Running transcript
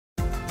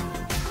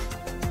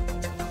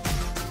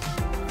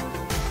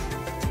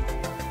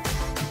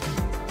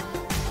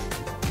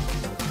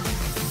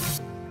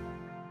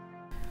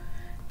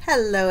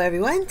Hello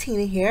everyone,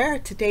 Tina here.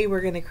 Today we're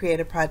going to create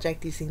a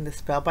project using the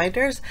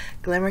Spellbinders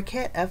Glimmer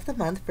Kit of the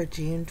month for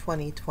June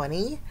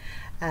 2020.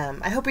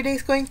 I hope your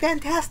day's going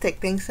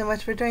fantastic. Thanks so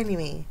much for joining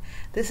me.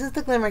 This is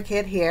the Glimmer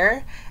Kit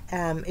here.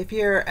 If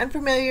you're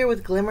unfamiliar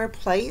with glimmer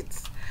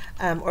plates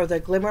or the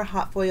glimmer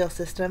hot foil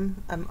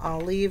system,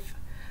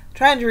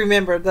 trying to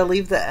remember to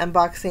leave the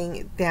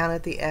unboxing down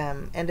at the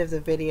end of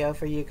the video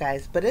for you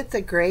guys. But it's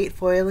a great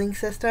foiling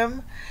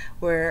system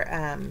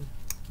where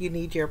you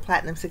need your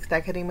Platinum 6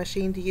 die cutting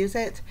machine to use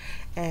it,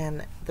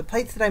 and the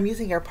plates that I'm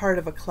using are part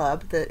of a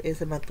club that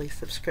is a monthly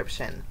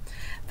subscription.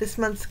 This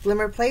month's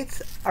glimmer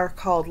plates are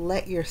called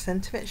Let Your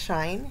Sentiment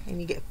Shine,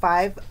 and you get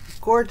 5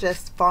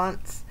 gorgeous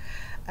fonts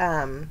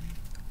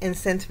in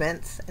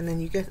sentiments, and then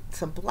you get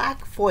some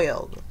black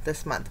foil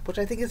this month, which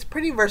I think is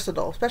pretty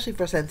versatile, especially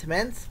for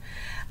sentiments.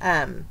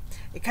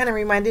 It kind of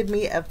reminded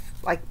me of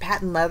like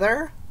patent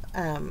leather,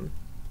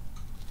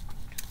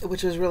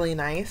 which was really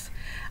nice.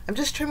 I'm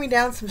just trimming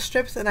down some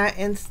strips, and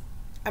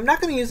I'm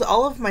not going to use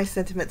all of my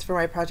sentiments for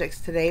my projects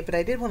today, but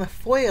I did want to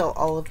foil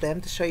all of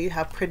them to show you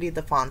how pretty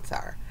the fonts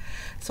are.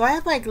 So I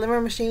have my glimmer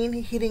machine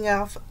heating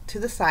off to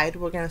the side.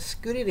 We're going to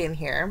scoot it in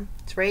here.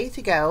 It's ready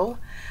to go.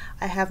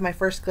 I have my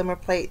first glimmer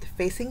plate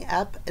facing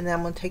up, and then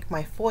I'm going to take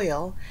my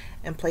foil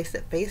and place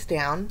it face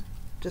down,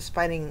 just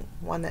finding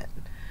one that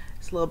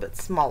is a little bit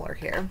smaller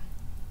here.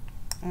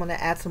 I'm going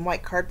to add some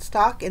white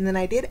cardstock, and then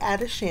I did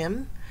add a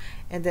shim,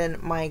 and then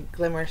my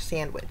glimmer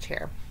sandwich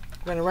here.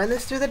 I'm going to run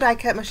this through the die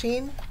cut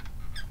machine.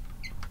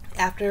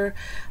 After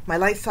my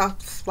light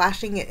stops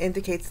flashing, it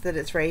indicates that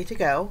it's ready to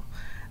go.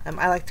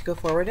 I like to go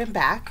forward and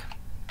back,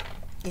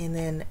 and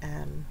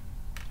then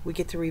we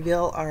get to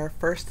reveal our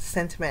first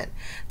sentiment.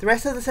 The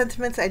rest of the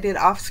sentiments I did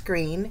off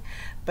screen,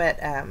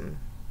 but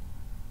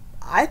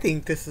I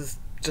think this is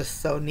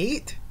just so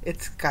neat.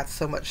 It's got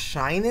so much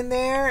shine in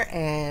there,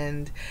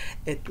 and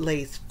it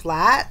lays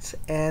flat,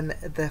 and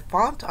the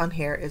font on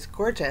here is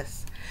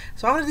gorgeous.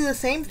 So I'm going to do the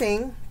same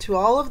thing to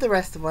all of the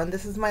rest of them.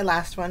 This is my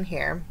last one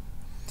here.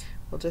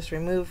 We'll just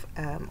remove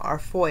our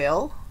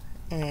foil,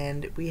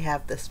 and we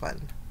have this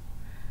one.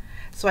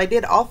 So I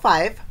did all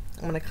 5.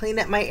 I'm going to clean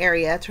up my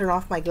area, turn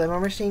off my glimmer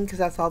machine, because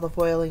that's all the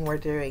foiling we're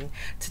doing.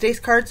 Today's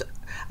cards,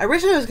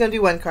 originally I was going to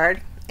do 1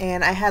 card,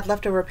 and I had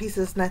leftover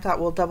pieces, and I thought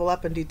we'll double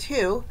up and do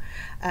 2.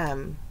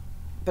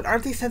 But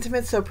aren't these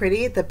sentiments so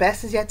pretty? The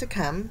best is yet to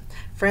come.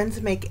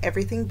 Friends make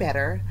everything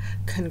better.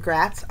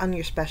 Congrats on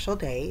your special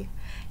day.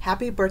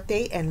 Happy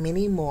birthday, and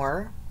many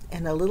more.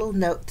 And a little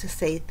note to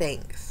say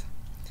thanks.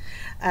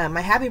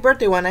 My happy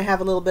birthday one, I have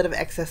a little bit of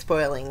excess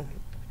foiling.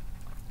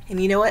 And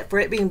you know what? For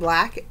it being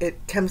black,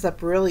 it comes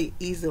up really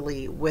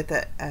easily with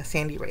a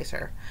sand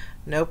eraser.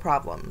 No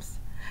problems.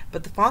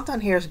 But the font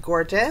on here is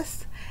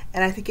gorgeous,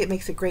 and I think it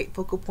makes a great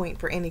focal point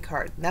for any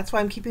card. And that's why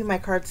I'm keeping my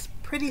cards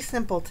pretty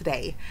simple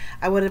today.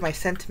 I wanted my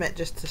sentiment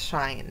just to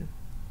shine.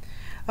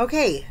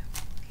 Okay,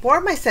 for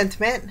my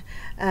sentiment,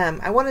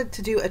 I wanted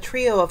to do a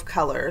trio of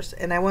colors,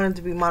 and I wanted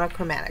to be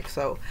monochromatic.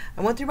 So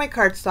I went through my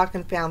cardstock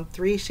and found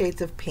 3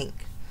 shades of pink.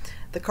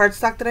 The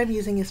cardstock that I'm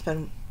using is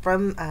from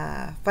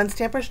Fun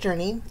Stamper's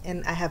Journey,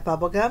 and I have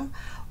Bubblegum,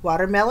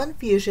 Watermelon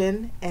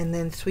Fusion, and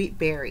then Sweet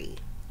Berry.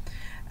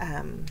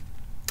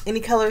 Any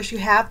colors you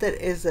have that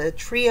is a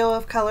trio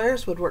of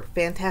colors would work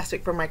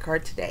fantastic for my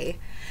card today.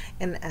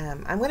 And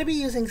I'm going to be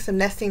using some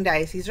nesting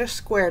dies. These are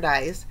square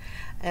dies,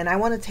 and I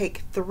want to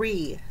take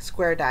 3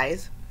 square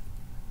dies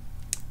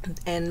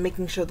and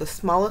making sure the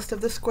smallest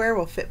of the square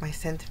will fit my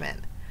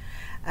sentiment.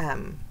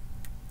 I'm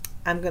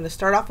going to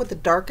start off with the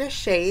darkest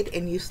shade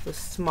and use the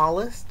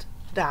smallest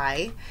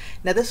die.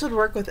 Now this would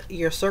work with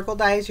your circle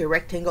dies, your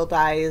rectangle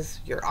dies,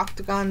 your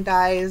octagon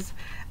dies.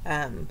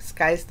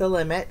 Sky's the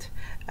limit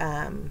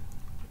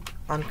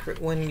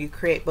when you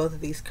create both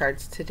of these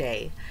cards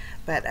today.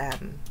 But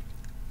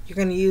you're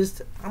going to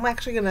use, I'm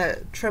actually going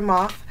to trim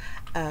off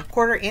a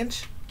 1/4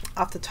 inch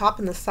off the top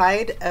and the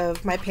side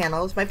of my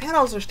panels. My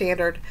panels are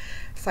standard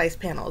size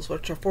panels,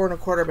 which are 4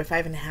 1/4 by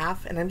 5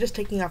 1/2, and I'm just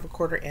taking off a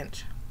 1/4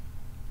 inch.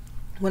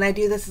 When I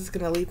do this, it's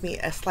going to leave me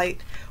a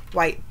slight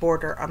white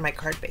border on my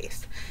card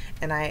base,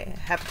 and I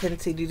have a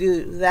tendency to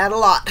do that a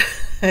lot.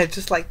 I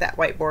just like that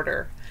white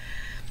border.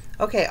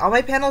 Okay, all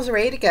my panels are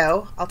ready to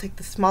go. I'll take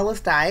the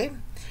smallest die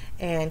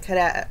and cut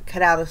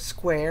out a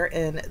square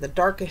in the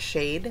darkest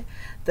shade.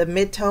 The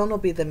mid-tone will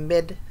be the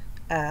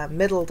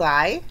middle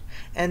die,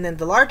 and then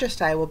the largest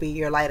die will be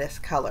your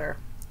lightest color.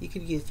 You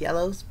could use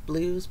yellows,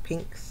 blues,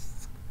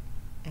 pinks,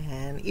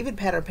 and even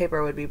pattern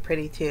paper would be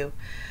pretty too.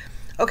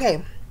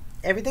 Okay,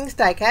 everything's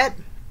die cut.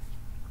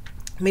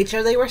 Made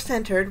sure they were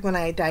centered when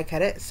I die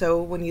cut it, so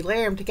when you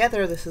layer them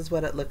together, this is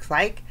what it looks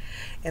like.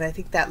 And I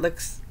think that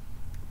looks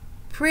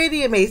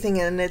pretty amazing,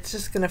 and it's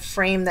just going to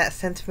frame that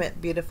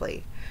sentiment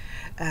beautifully.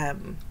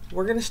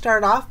 We're going to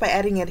start off by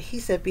adding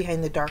adhesive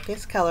behind the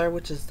darkest color,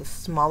 which is the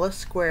smallest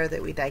square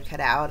that we die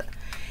cut out.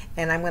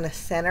 And I'm going to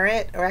center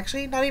it, or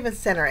actually not even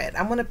center it.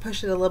 I'm going to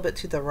push it a little bit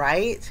to the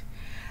right,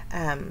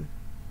 and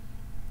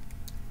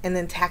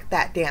then tack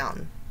that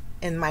down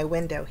in my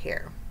window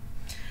here.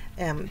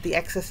 The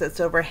excess that's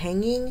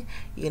overhanging,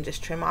 you can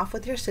just trim off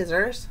with your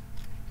scissors.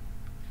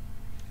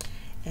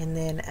 And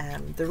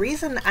then the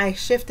reason I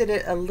shifted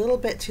it a little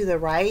bit to the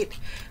right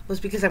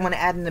was because I want to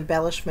add an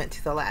embellishment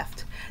to the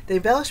left. The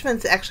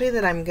embellishments actually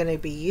that I'm going to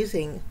be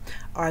using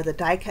are the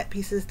die cut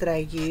pieces that I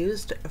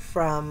used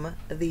from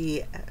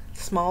the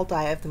Small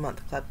Die of the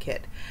Month Club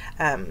kit.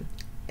 And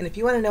if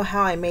you want to know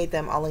how I made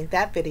them, I'll link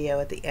that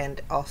video at the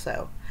end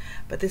also.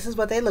 But this is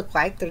what they look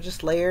like. They're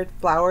just layered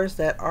flowers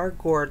that are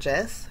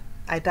gorgeous.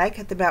 I die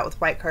cut them out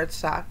with white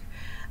cardstock,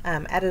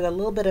 added a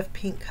little bit of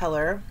pink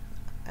color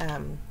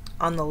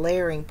on the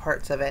layering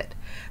parts of it,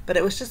 but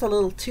it was just a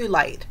little too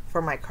light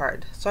for my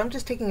card. So I'm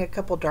just taking a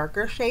couple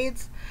darker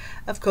shades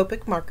of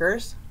Copic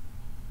markers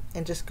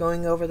and just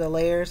going over the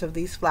layers of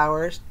these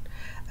flowers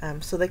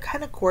so they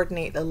kind of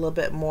coordinate a little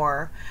bit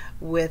more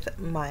with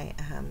my,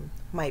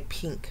 my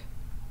pink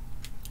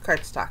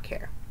cardstock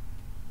here.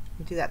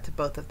 I'll do that to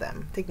both of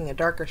them, taking a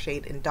darker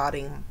shade and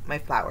dotting my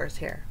flowers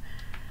here.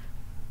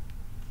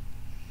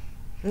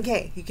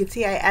 Okay, you can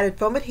see I added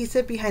foam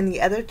adhesive behind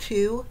the other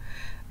two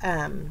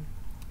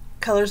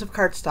colors of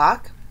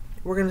cardstock.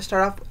 We're going to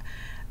start off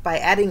by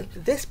adding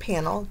this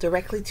panel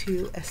directly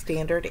to a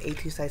standard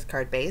A2 size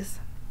card base.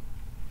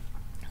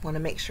 I want to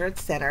make sure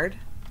it's centered,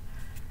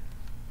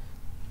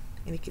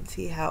 and you can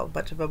see how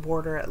much of a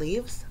border it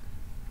leaves.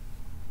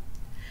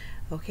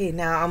 Okay,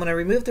 now I'm going to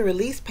remove the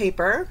release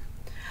paper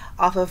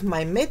off of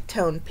my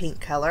mid-tone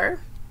pink color,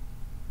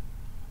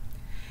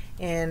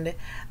 and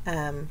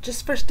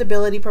just for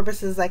stability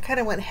purposes I kind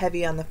of went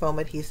heavy on the foam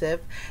adhesive.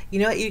 You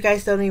know what, you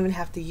guys don't even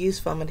have to use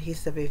foam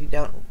adhesive if you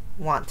don't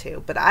want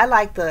to, but I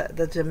like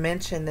the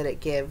dimension that it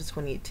gives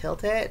when you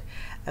tilt it.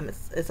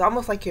 It's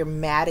almost like you're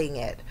matting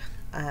it,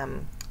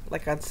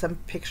 like on some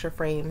picture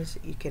frames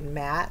you can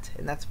matte,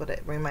 and that's what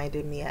it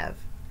reminded me of.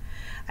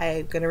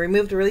 I'm going to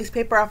remove the release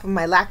paper off of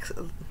my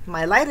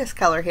lightest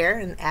color here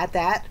and add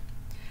that,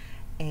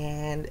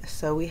 and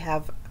so we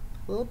have a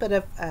little bit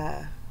of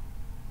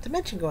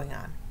dimension going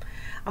on.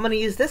 I'm going to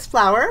use this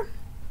flower,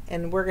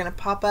 and we're going to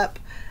pop up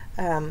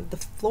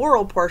the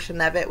floral portion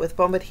of it with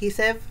foam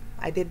adhesive.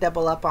 I did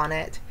double up on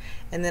it,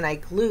 and then I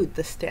glued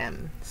the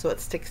stem so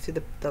it sticks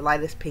to the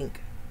lightest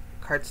pink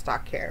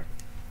cardstock here.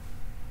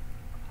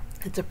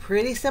 It's a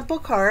pretty simple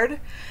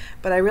card,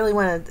 but I really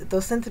wanted,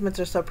 those sentiments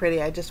are so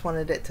pretty, I just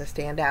wanted it to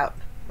stand out,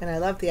 and I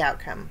love the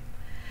outcome.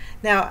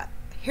 Now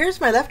here's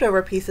my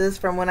leftover pieces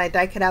from when I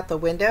die cut out the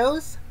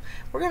windows.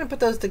 We're going to put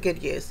those to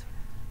good use.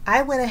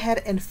 I went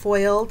ahead and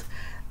foiled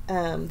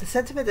the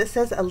sentiment that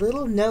says a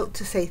little note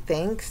to say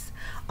thanks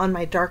on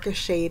my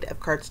darkest shade of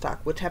cardstock,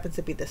 which happens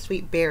to be the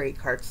Sweet Berry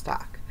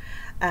cardstock.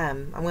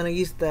 I'm going to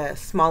use the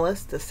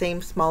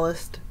same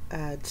smallest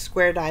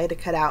square die to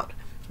cut out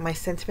my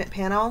sentiment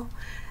panel.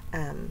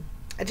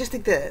 I just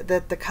think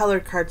that the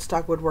colored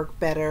cardstock would work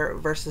better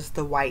versus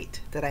the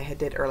white that I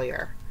did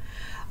earlier.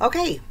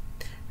 Okay,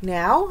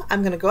 now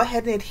I'm going to go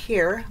ahead and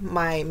adhere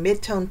my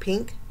mid-tone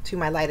pink to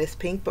my lightest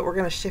pink, but we're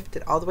going to shift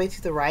it all the way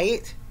to the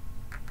right.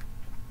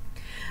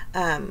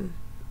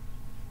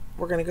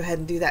 We're going to go ahead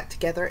and do that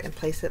together and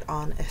place it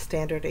on a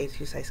standard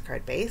A2 size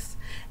card base,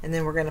 and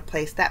then we're going to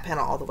place that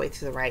panel all the way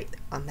to the right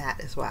on that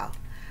as well.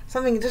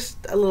 Something just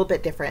a little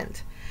bit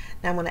different.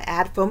 Now I'm going to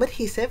add foam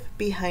adhesive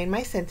behind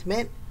my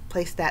sentiment,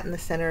 place that in the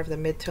center of the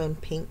mid-tone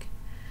pink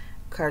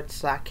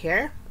cardstock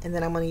here, and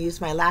then I'm going to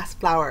use my last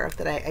flower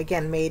that I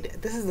again made.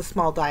 This is the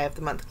Small Die of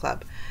the Month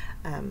Club.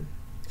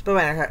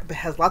 Spellbinders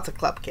has lots of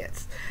club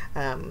kits,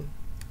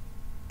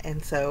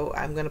 and so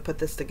I'm going to put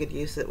this to good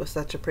use. It was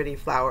such a pretty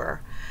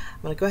flower.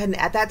 I'm going to go ahead and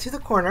add that to the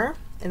corner,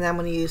 and then I'm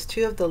going to use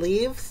two of the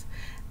leaves,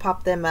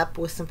 pop them up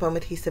with some foam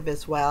adhesive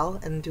as well,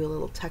 and do a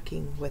little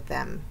tucking with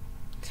them.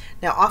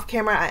 Now off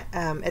camera,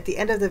 at the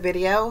end of the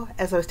video,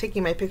 as I was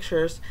taking my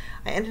pictures,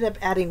 I ended up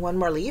adding one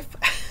more leaf.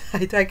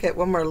 I die cut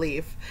one more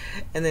leaf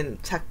and then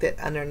tucked it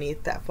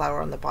underneath that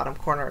flower on the bottom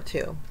corner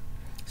too.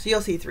 So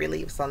you'll see 3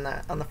 leaves on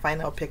the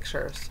final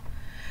pictures.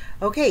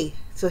 Okay,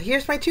 so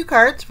here's my 2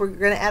 cards. We're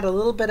going to add a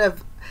little bit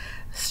of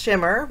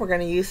shimmer. We're going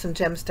to use some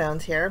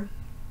gemstones here.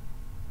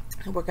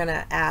 We're going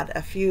to add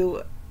a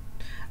few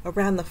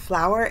around the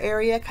flower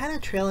area, kind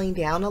of trailing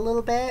down a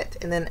little bit,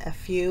 and then a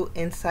few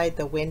inside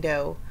the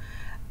window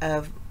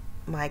of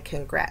my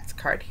congrats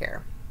card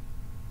here.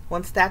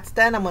 Once that's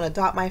done, I'm going to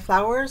dot my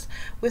flowers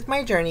with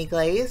my Journey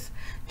Glaze.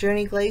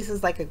 Journey Glaze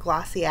is like a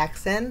glossy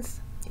accents,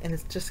 and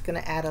it's just going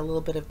to add a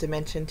little bit of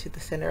dimension to the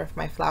center of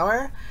my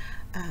flower.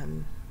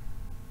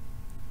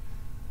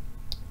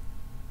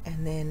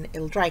 And then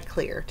it'll dry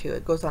clear too.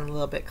 It goes on a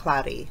little bit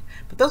cloudy.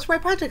 But those were my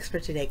projects for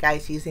today,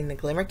 guys, using the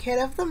Glimmer Kit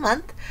of the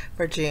month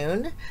for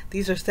June.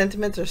 These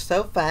sentiments are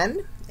so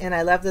fun, and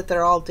I love that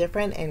they're all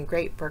different and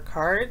great for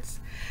cards.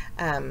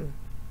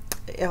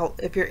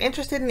 If you're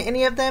interested in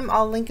any of them,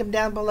 I'll link them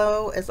down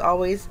below as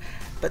always.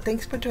 But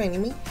thanks for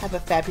joining me. Have a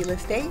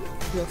fabulous day.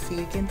 We'll see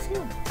you again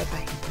soon.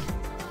 Bye-bye.